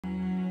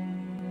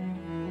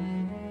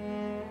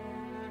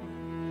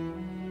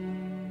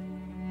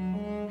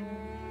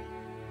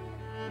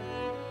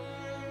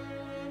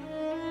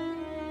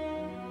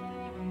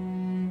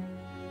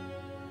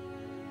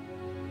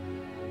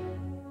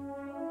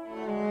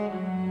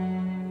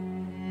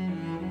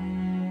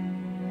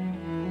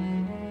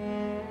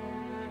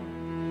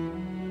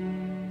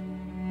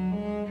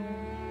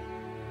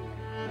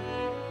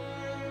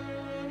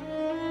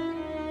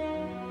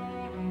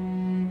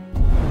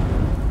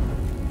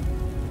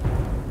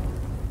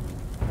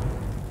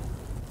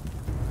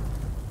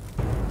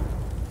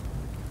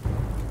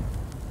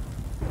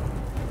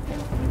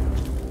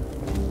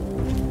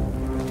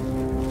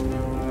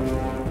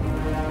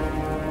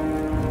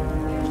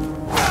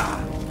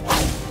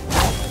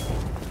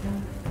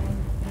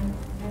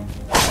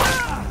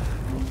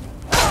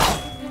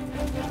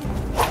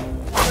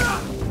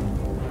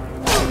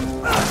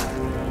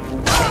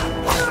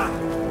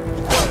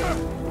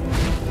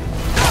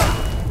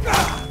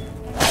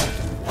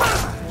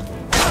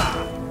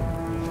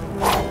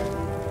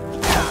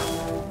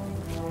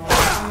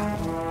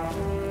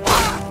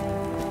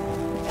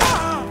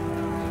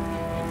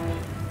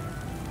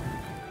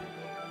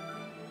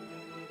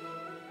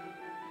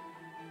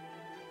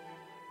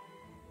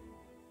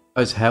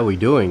Guys, how we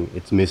doing?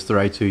 It's Mr.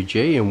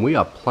 A2G and we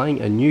are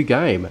playing a new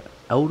game,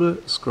 Elder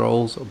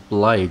Scrolls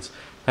Blades.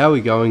 How are we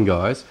going,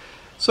 guys?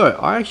 So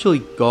I actually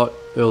got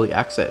early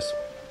access.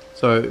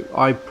 So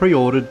I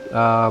pre-ordered,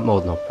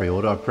 well not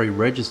pre-ordered, I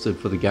pre-registered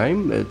for the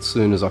game as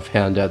soon as I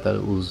found out that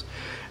it was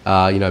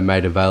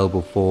made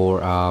available for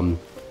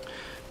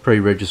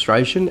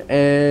pre-registration,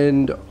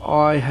 and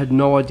I had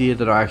no idea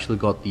that I actually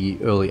got the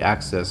early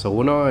access. So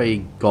when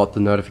I got the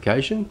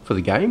notification for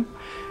the game,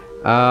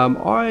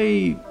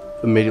 I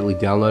immediately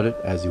downloaded it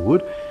as you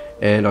would,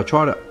 and I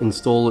tried to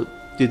install it,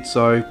 did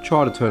so,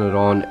 tried to turn it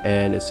on,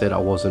 and it said I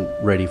wasn't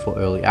ready for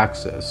early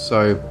access.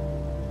 So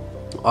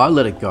I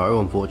let it go,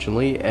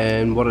 unfortunately,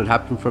 and what had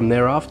happened from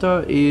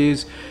thereafter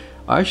is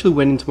I actually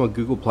went into my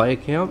Google Play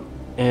account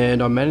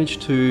and I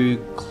managed to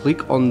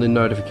click on the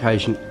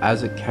notification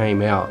as it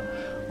came out,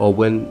 or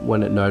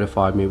when it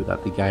notified me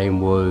that the game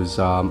was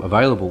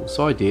available.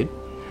 So I did,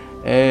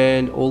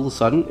 and all of a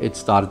sudden it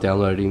started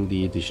downloading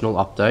the additional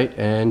update,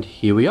 and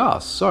here we are.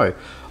 So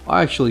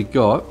I actually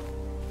got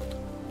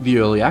the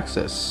early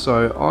access,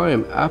 so I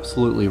am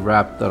absolutely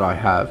wrapped that I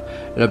have,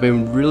 and I've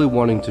been really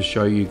wanting to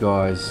show you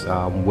guys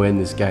when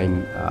this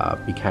game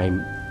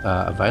became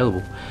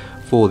available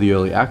for the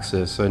early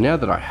access. So now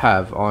that I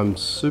have, I'm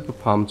super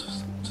pumped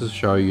to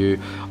show you.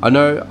 I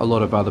know a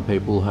lot of other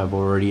people have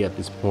already at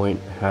this point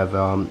have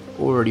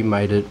already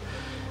made it,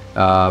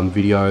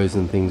 videos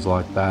and things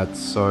like that.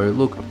 So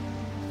look,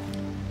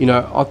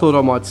 I thought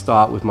I might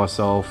start with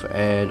myself,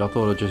 and I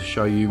thought I'd just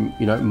show you,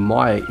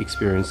 my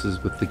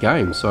experiences with the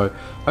game. So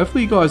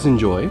hopefully you guys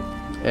enjoy,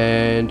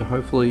 and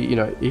hopefully,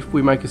 if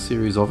we make a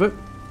series of it,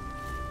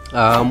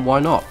 why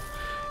not?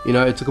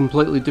 It's a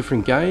completely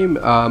different game.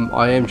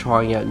 I am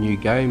trying out new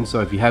games,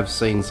 so if you have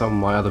seen some of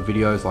my other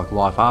videos like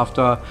Life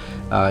After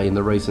in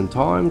the recent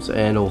times,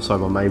 and also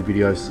my main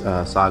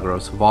videos, Saga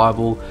of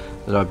Survival,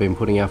 that I've been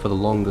putting out for the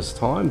longest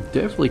time,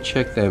 definitely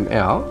check them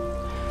out.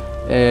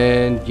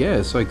 And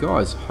yeah, so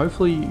guys,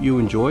 hopefully you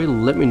enjoy.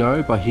 Let me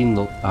know by hitting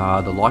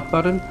the like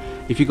button.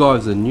 If you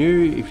guys are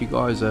new, if you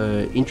guys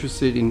are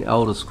interested in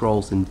Elder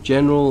Scrolls in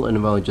general and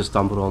have only just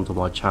stumbled onto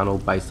my channel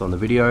based on the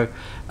video,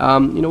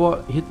 you know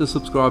what, hit the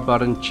subscribe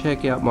button,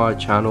 check out my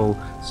channel,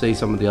 see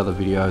some of the other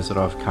videos that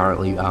I've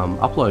currently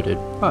uploaded.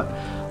 But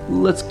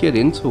let's get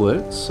into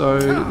it. So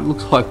it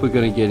looks like we're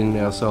going to get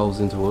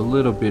ourselves into a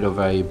little bit of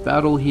a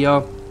battle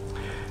here.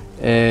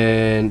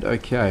 And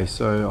okay,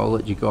 so I'll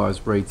let you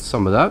guys read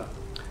some of that.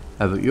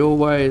 Have it your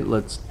way,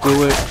 let's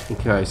do it.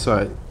 Okay,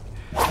 so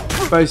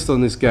based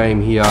on this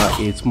game here,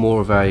 it's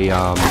more of a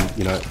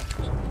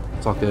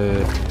it's like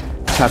a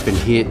tap and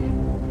hit.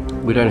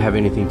 We don't have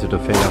anything to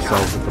defend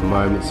ourselves at the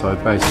moment, so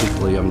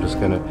basically I'm just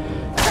going to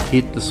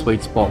hit the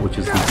sweet spot, which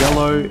is the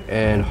yellow,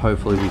 and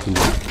hopefully we can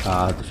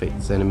defeat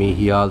this enemy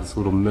here, this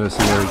little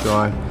mercenary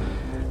guy.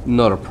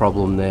 Not a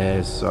problem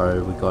there,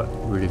 so we got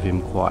rid of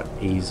him quite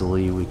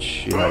easily,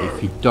 which,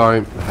 if you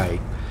don't, hey,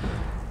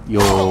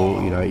 you're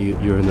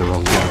in the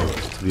wrong game,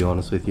 to be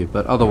honest with you.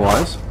 But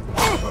otherwise,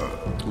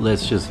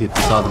 let's just hit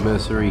this other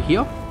mercenary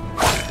here,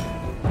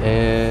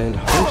 and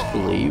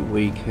hopefully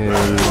we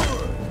can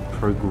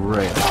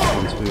progress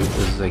into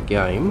the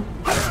game.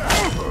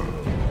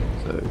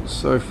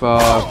 So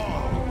far,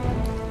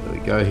 there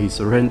we go, he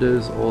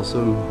surrenders,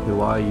 awesome.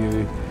 Who are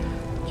you?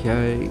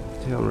 Okay,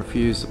 town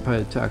refused to pay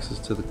the taxes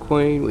to the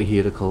Queen. We're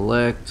here to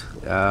collect.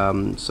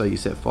 So you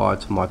set fire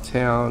to my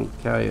town.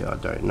 Okay, I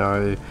don't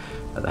know.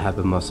 That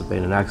happened, must have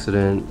been an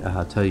accident.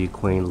 Tell your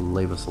Queen,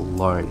 leave us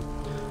alone.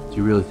 Do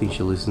you really think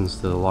she listens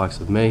to the likes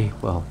of me?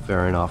 Well,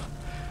 fair enough.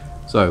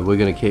 So we're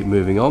going to keep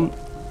moving on,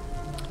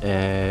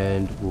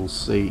 and we'll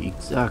see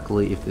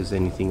exactly if there's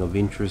anything of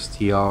interest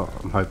here.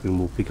 I'm hoping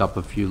we'll pick up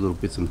a few little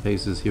bits and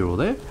pieces here or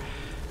there.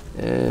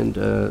 And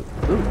ooh,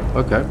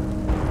 okay.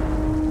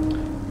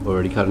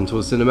 Already cut into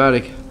a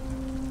cinematic.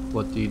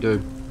 What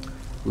do?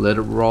 Let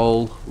it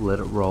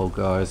roll,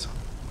 guys.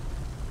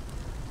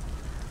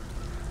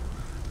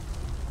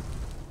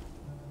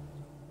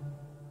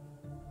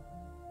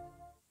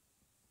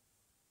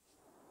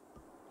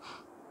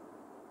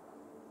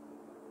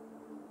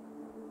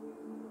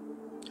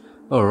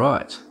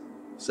 Alright,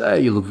 so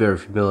you look very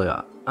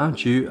familiar,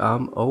 aren't you?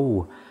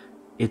 Oh,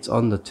 it's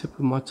on the tip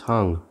of my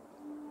tongue.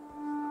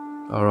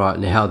 Alright,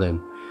 now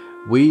then.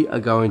 We are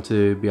going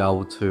to be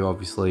able to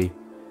obviously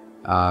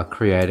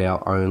create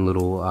our own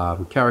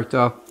little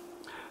character,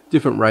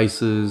 different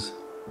races,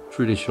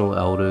 traditional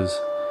elders.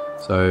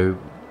 So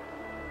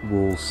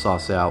we'll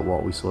suss out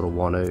what we sort of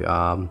want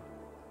to,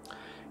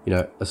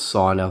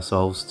 assign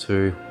ourselves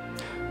to.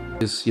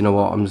 Just, you know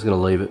what, I'm just going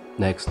to leave it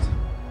next.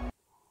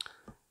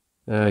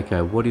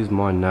 Okay, what is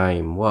my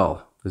name?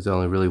 Well, there's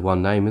only really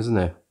one name, isn't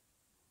there?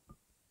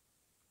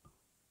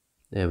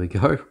 There we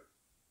go.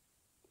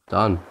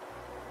 Done.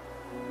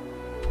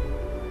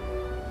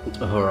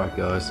 Alright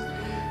guys,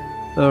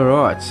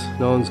 alright,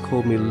 no one's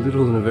called me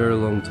little in a very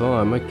long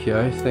time.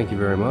 Okay, thank you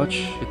very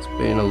much. It's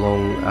been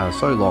a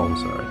so long,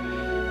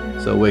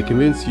 sorry. So we're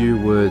convinced you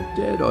were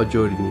dead. I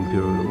joined the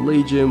Imperial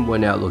Legion,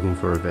 went out looking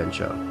for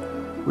adventure.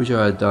 Wish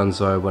I had done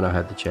so when I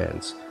had the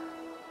chance.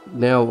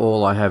 now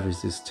all I have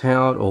is this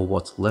town, or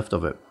what's left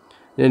of it.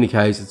 In any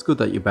case, it's good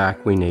that you're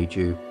back, we need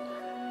you.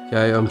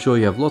 Okay, I'm sure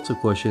you have lots of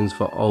questions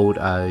for old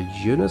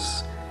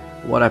Eunice.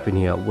 What happened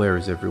here? Where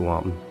is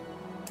everyone?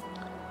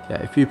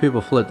 Okay, a few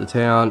people fled the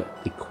town.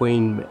 The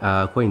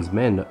Queen's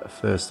men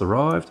first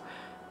arrived.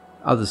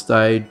 Others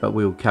stayed, but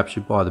we were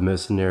captured by the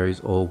mercenaries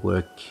or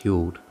were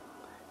killed.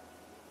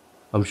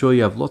 I'm sure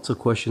you have lots of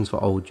questions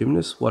for old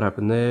Gymnast. What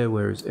happened there?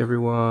 Where is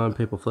everyone?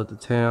 People fled the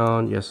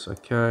town. Yes,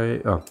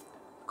 okay. Oh,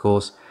 of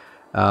course.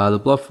 The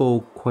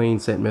Bloodfall Queen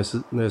sent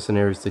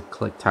mercenaries to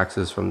collect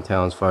taxes from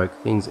townsfolk.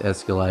 Things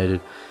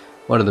escalated.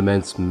 One of the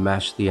men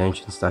smashed the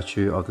ancient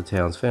statue of the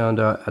town's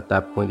founder. At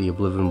that point, the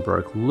Oblivion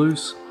broke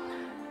loose.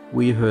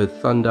 We heard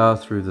thunder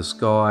through the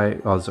sky.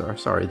 Oh,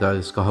 sorry, though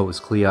the sky was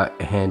clear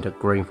and a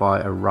green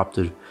fire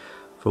erupted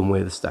from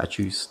where the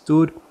statue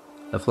stood.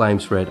 The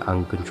flames spread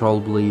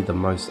uncontrollably. The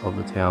most of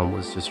the town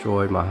was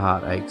destroyed. My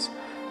heart aches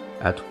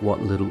at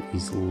what little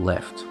is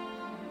left.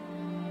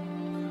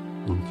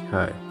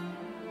 Okay.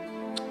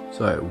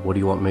 So, what do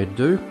you want me to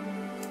do?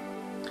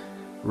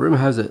 Rumour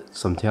has it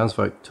some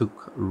townsfolk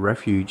took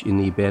refuge in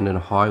the abandoned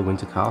High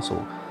Winter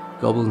Castle.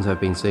 Goblins have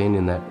been seen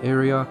in that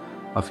area.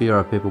 I fear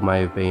our people may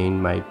have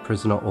been made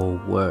prisoner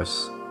or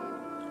worse.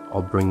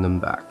 I'll bring them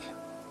back.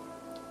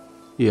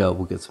 Yeah,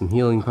 we'll get some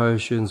healing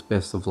potions.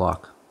 Best of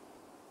luck.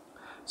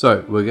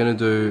 So, we're going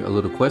to do a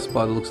little quest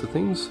by the looks of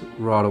things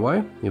right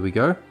away. Here we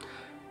go.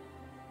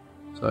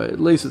 So, at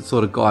least it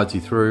sort of guides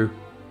you through.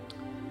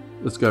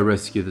 Let's go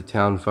rescue the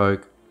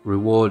townfolk.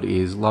 Reward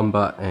is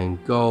lumber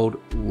and gold.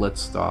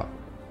 Let's start.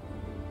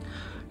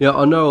 Yeah,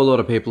 I know a lot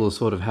of people have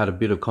sort of had a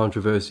bit of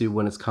controversy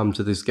when it's come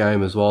to this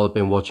game as well. I've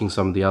been watching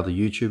some of the other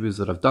YouTubers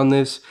that have done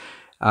this.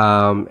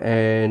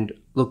 And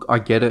look, I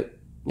get it.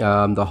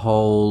 The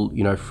whole,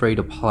 you know, free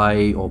to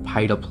play or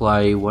pay to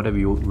play, whatever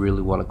you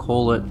really want to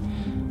call it.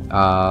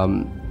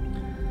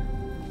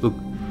 Look,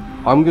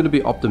 I'm going to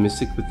be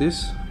optimistic with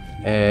this.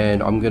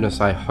 And I'm going to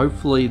say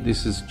hopefully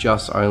this is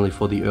just only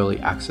for the early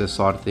access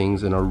side of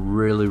things, and I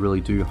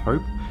really do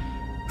hope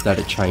that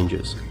it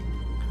changes.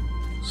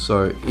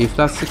 So if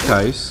that's the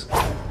case,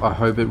 I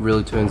hope it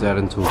really turns out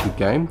into a good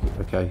game.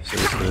 Okay, so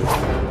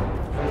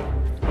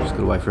just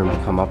gotta wait for him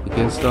to come up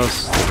against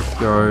us. There we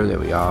go, there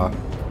we are.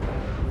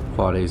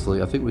 Quite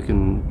easily. I think we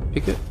can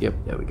pick it. Yep,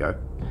 there we go.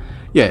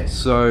 Yeah,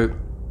 so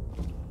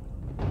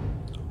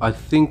I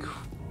think,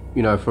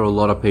 you know, for a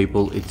lot of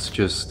people it's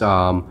just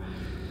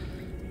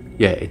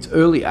yeah, it's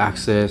early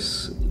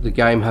access. The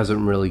game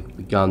hasn't really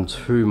begun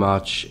too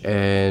much,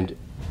 and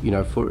you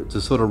know,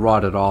 to sort of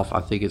write it off,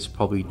 I think it's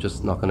probably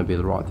just not going to be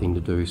the right thing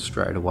to do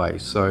straight away.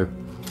 So,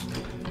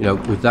 you know,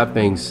 with that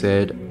being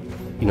said,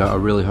 you know, I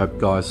really hope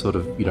guys sort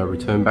of, you know,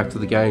 return back to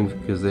the game,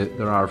 because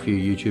there are a few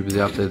YouTubers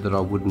out there that I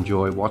would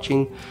enjoy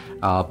watching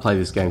play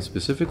this game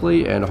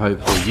specifically, and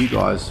hopefully you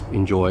guys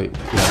enjoy, you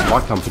know,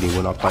 my company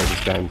when I play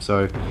this game.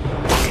 So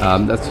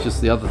that's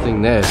just the other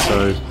thing there.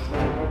 So,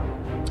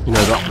 you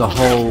know, the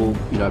whole,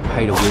 you know,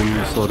 pay to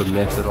win sort of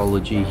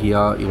methodology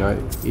here, you know,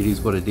 it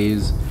is what it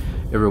is.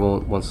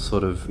 Everyone wants to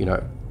sort of, you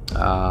know,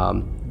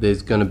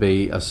 there's going to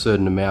be a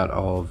certain amount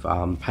of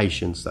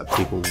patience that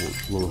people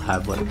will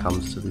have when it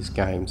comes to this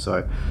game.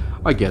 So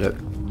I get it,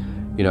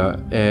 you know,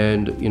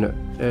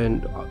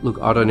 and look,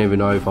 I don't even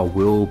know if I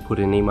will put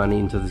any money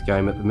into this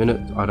game at the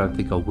minute. I don't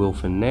think I will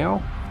for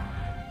now.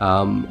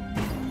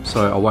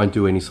 So I won't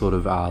do any sort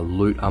of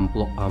loot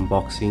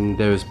unboxing.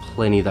 There is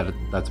plenty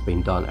that's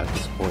been done at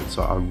this point,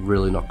 so I'm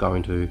really not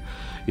going to,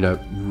 you know,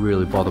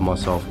 really bother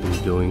myself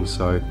in doing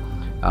so.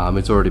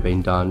 It's already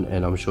been done,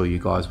 and I'm sure you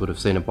guys would have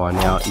seen it by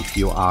now if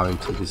you are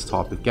into this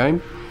type of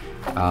game.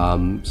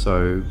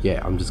 So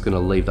yeah, I'm just going to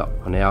leave that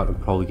one out and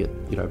probably get,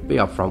 you know, be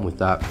upfront with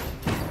that.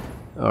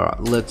 Alright,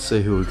 let's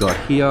see who we got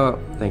here.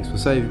 Thanks for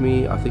saving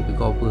me. I think the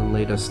goblin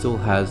leader still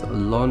has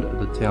Lond,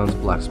 the town's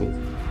blacksmith.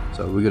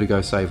 So we're going to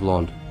go save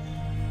Lond.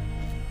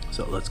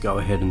 So let's go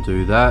ahead and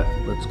do that.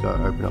 Let's go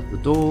open up the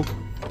door.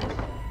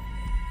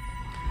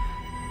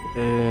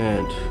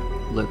 And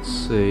let's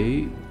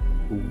see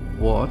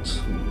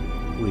what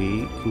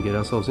we can get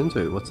ourselves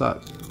into. What's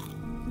that?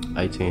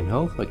 18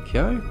 health,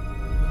 okay.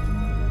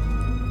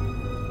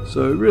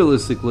 So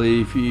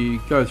realistically, if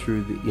you go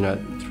through the, you know,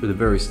 through the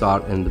very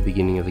start and the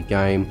beginning of the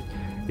game,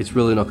 it's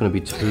really not going to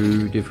be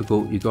too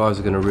difficult. You guys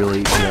are going to really,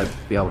 you know,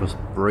 be able to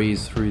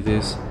breeze through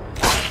this.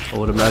 I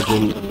would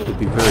imagine it'd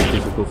be very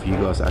difficult for you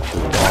guys to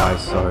actually die,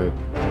 so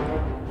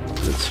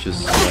let's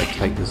just, you know,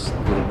 take this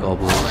little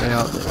goblin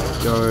out. There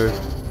we go.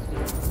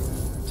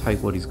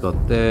 Take what he's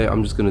got there.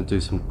 I'm just going to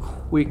do some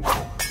quick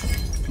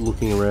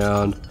looking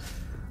around,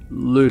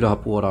 loot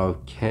up what I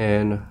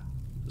can,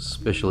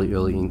 especially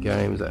early in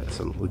games. That's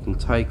something we can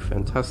take.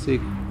 Fantastic.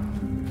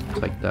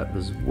 Take that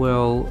as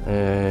well,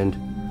 and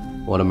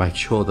want to make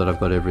sure that I've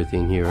got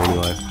everything here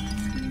anyway.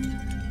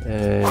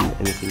 And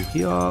anything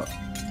here?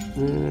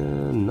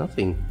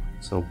 Nothing.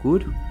 It's not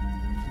good.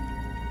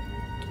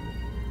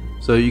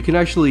 So you can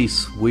actually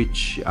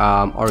switch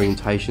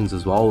orientations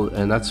as well,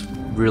 and that's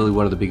really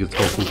one of the biggest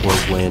talking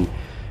points when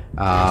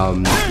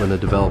when the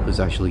developers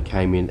actually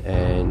came in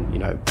and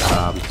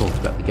talked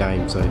about the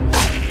game. So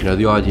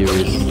the idea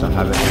is to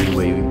have it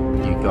anywhere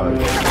you go,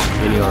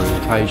 any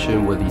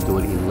orientation, whether you do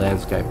it in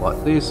landscape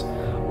like this,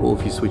 or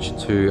if you switch it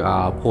to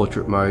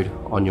portrait mode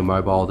on your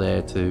mobile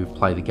there to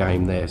play the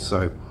game there.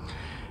 So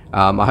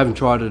I haven't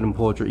tried it in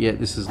portrait yet.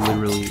 This is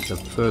literally the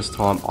first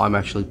time I'm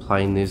actually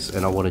playing this,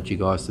 and I wanted you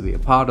guys to be a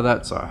part of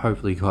that, so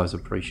hopefully you guys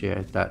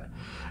appreciate that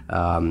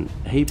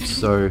heaps.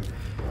 So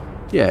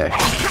yeah,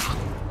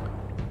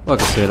 like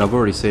I said, I've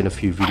already seen a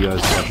few videos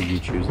of other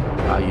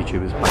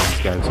YouTubers play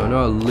this game, so I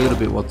know a little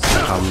bit what's to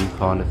come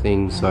kind of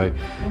thing. So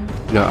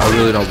I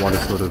really don't want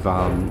to sort of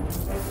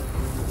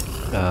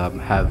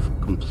have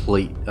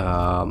complete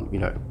not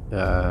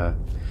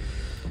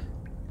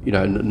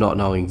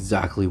knowing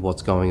exactly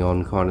what's going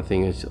on kind of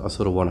thing. I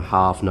sort of want to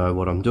half know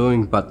what I'm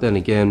doing, but then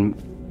again,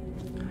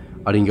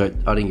 I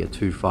didn't get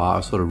too far.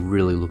 I sort of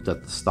really looked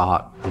at the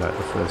start, the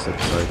first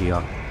episode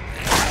here.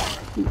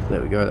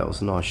 There we go, that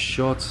was a nice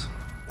shot.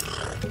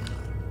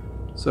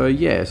 So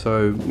yeah,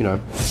 so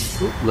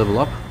level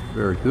up,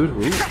 very good.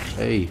 Ooh,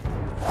 hey,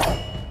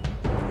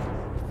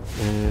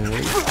 and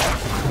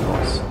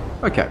nice.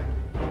 Okay,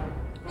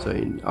 so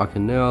I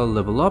can now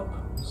level up,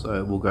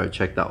 so we'll go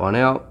check that one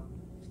out.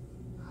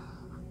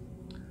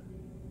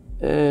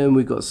 And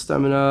we got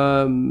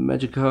stamina,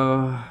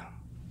 magicka.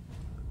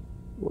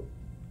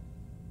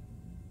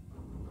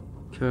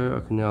 Okay, I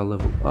can now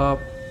level up.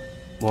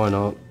 Why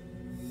not?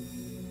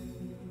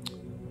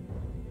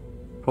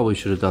 Probably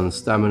should have done the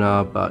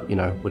stamina, but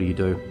what do you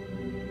do?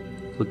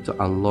 Click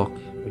to unlock.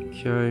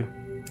 Okay.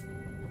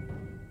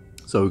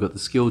 So we've got the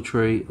skill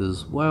tree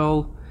as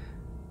well.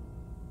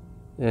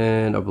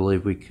 And I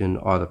believe we can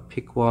either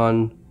pick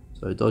one.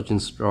 So dodge and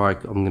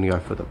strike, I'm going to go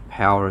for the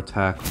power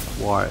attack.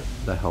 Why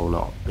the hell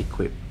not?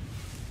 Equip.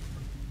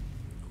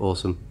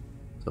 Awesome.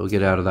 So we'll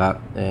get out of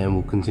that and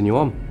we'll continue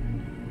on.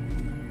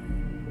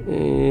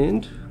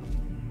 And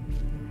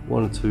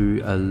wanted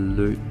to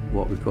loot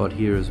what we've got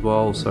here as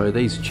well. So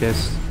these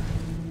chests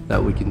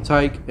that we can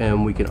take,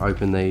 and we can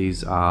open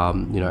these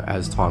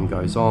as time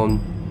goes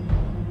on.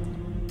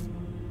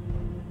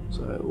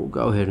 So we'll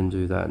go ahead and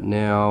do that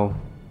now.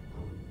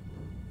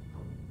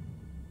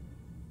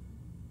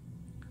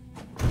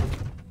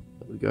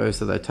 Go,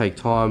 so they take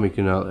time. We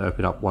can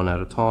open up one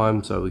at a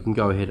time, so we can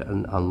go ahead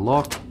and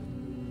unlock.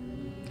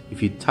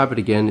 If you tap it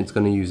again, it's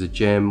going to use a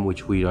gem,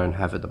 which we don't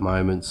have at the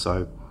moment,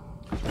 so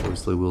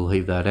obviously we'll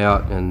leave that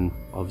out, and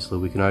obviously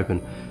we can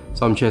open.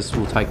 Some chests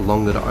will take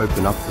longer to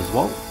open up as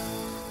well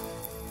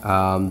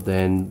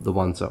than the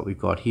ones that we've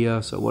got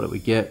here. So what do we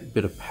get?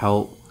 Bit of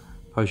pelt,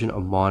 potion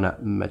of minor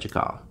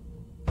magicka.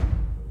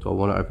 Do I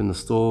want to open the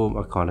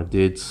store? I kind of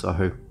did,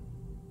 so.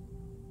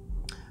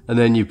 And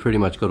then you pretty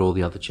much got all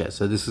the other chests.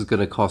 So this is going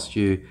to cost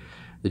you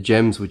the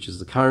gems, which is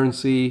the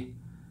currency,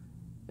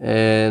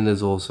 and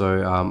there's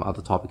also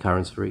other type of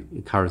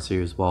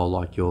currency as well,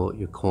 like your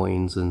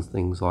coins and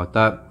things like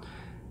that.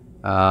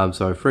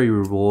 So free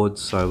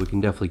rewards, so we can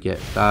definitely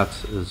get that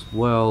as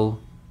well.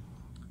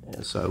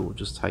 And so we'll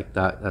just take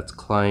that. That's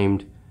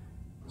claimed,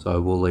 so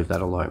we'll leave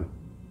that alone,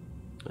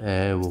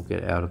 and we'll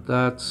get out of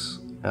that,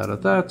 and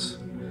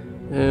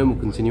we'll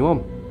continue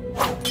on.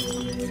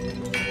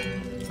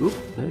 Oop,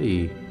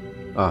 hey.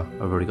 Ah,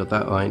 I've already got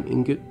that iron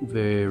ingot.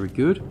 Very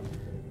good.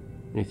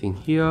 Anything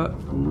here?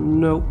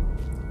 Nope.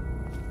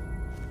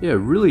 Yeah,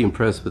 really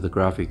impressed with the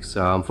graphics.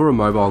 For a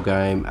mobile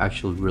game,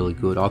 actually really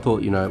good. I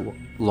thought,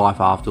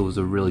 Life After was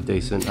a really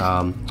decent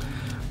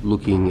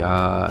looking,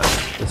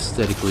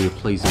 aesthetically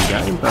pleasing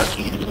game, but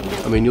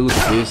I mean, you look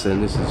at this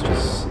and this is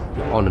just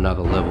on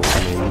another level.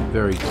 I mean,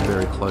 very,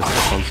 very close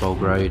to console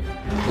grade.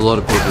 A lot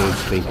of people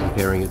have been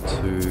comparing it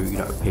to,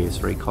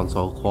 PS3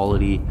 console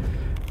quality.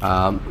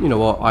 You know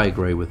what, I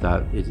agree with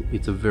that.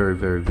 It's a very,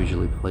 very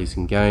visually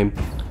pleasing game.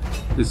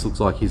 This looks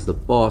like he's the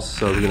boss,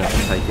 so we're going to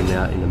have to take him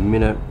out in a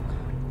minute.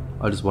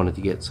 I just wanted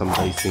to get some of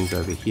these things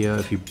over here.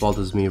 If he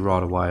bothers me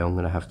right away, I'm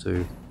going to have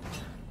to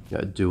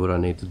do what I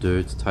need to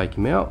do to take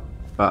him out.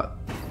 But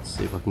let's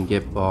see if I can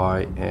get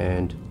by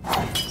and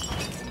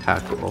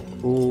tackle up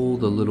all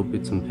the little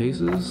bits and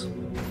pieces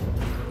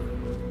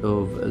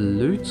of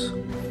loot.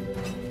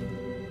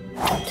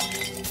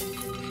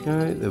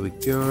 Okay, there we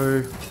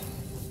go.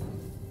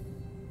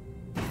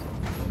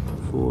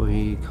 Before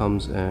he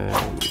comes and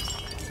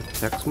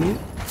attacks me,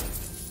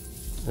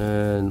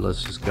 and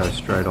let's just go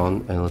straight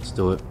on and let's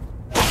do it.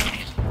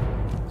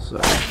 So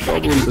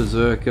Goblin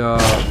Berserker,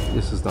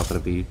 this is not going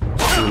to be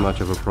too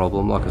much of a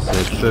problem. Like I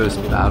said, first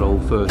battle,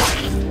 first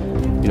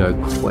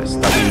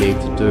quest that we need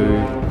to do.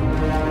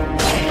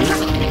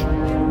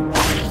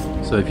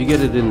 So if you get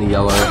it in the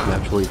yellow,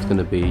 naturally it's going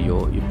to be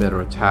your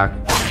better attack,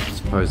 as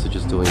opposed to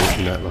just doing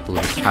like a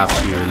little tap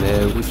here and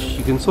there, which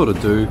you can sort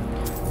of do.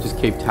 Just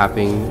keep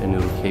tapping and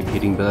it'll keep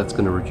hitting, but that's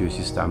going to reduce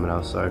your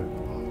stamina. So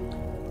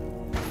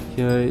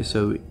okay,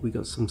 so we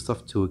got some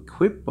stuff to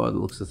equip by the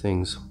looks of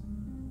things.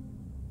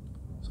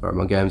 Sorry,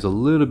 my game's a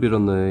little bit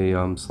on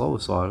the slower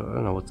side. I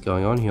don't know what's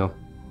going on here.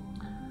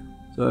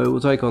 So we'll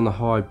take on the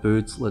high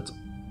boots. Let's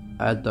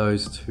add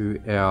those to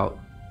our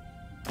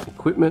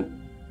equipment.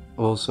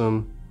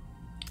 awesome.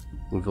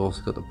 We've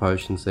also got the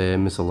potions there,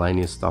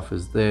 miscellaneous stuff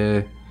is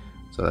there.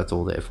 So that's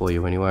all there for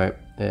you anyway.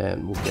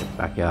 And we'll get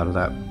back out of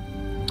that.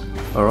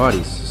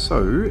 Alrighty,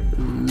 so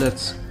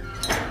let's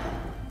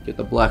get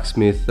the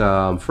blacksmith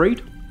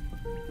freed.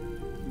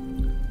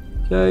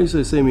 Okay,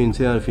 so see me in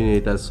town if you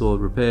need that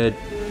sword repaired.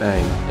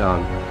 Bang,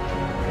 done.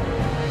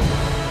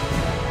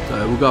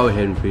 So we'll go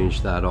ahead and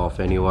finish that off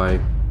anyway.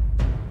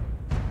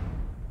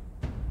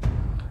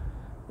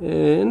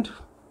 And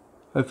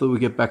hopefully we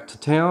get back to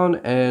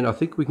town, and I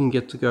think we can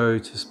get to go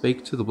to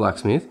speak to the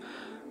blacksmith.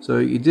 So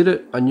you did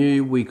it. I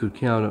knew we could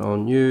count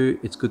on you.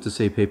 It's good to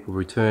see people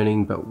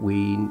returning, but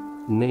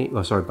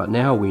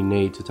now we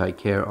need to take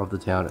care of the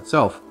town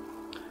itself.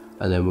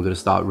 And then we're going to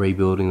start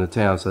rebuilding the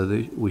town. So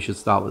we should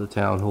start with the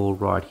town hall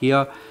right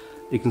here.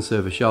 It can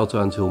serve a shelter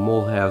until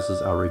more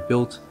houses are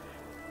rebuilt,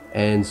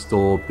 and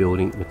store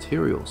building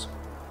materials.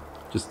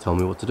 Just tell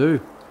me what to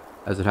do.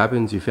 As it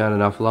happens, you found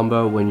enough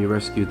lumber when you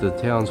rescued the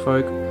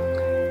townsfolk.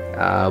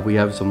 We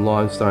have some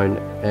limestone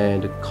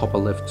and copper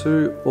left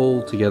too.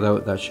 All together,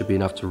 that should be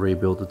enough to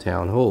rebuild the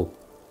town hall.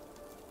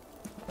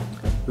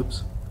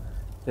 Oops.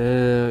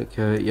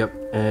 Okay, yep,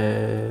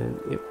 and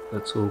yep,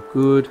 that's all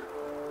good.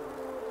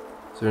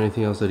 Is there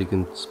anything else that he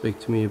can speak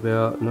to me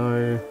about?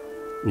 No.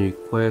 New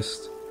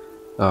quest.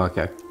 Oh,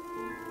 okay.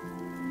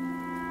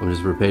 I'm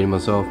just repeating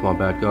myself, my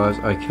bad guys.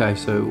 Okay,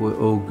 so we're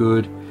all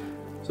good.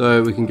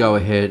 So we can go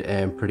ahead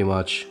and pretty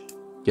much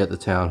get the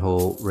town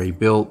hall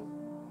rebuilt.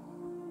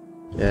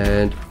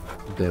 And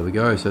there we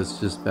go. So it's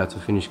just about to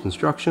finish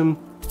construction.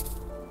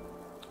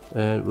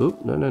 And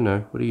whoop,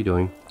 no, what are you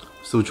doing?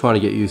 Still trying to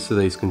get used to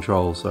these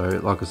controls. So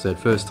like I said,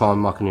 first time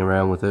mucking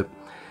around with it.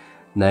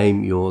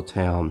 Name your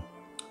town.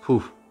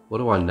 Poof, what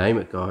do I name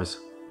it, guys?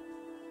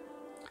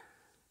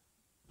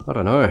 I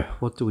don't know.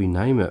 What do we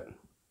name it?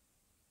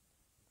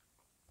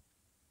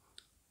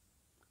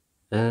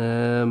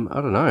 I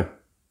don't know.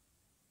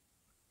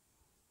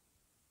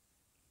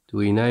 Do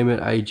we name it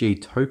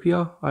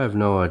Agtopia? I have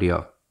no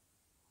idea.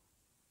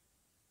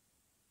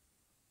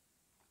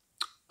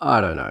 I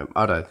don't know.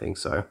 I don't think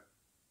so.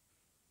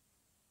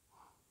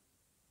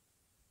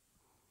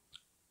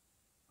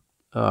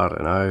 I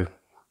don't know.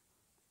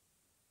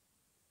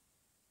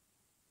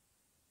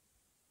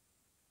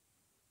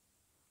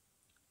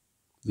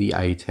 The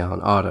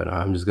A-Town. I don't know.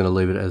 I'm just going to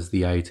leave it as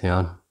the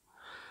A-Town.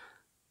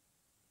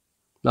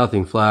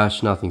 Nothing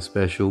flash, nothing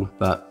special,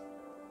 but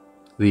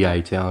the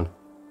A-Town.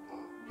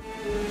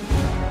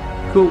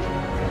 Cool.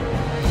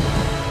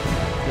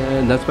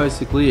 And that's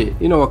basically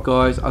it. You know what,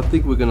 guys? I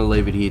think we're going to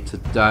leave it here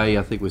today.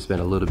 I think we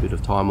spent a little bit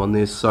of time on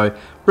this. So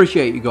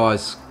appreciate you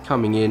guys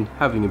coming in,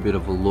 having a bit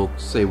of a look,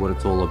 see what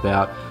it's all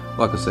about.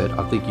 Like I said,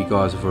 I think you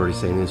guys have already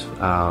seen this,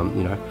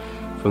 you know,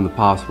 from the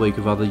past week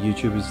of other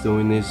YouTubers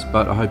doing this.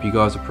 But I hope you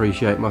guys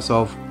appreciate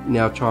myself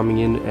now chiming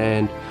in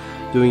and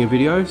doing a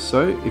video.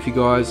 So if you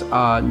guys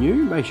are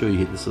new, make sure you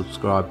hit the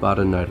subscribe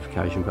button,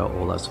 notification bell,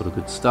 all that sort of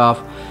good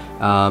stuff.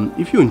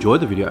 If you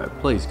enjoyed the video,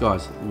 please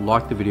guys,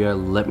 like the video,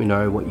 let me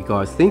know what you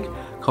guys think,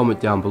 comment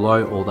down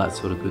below, all that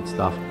sort of good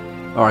stuff.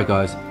 Alright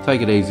guys,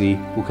 take it easy,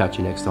 we'll catch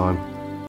you next time.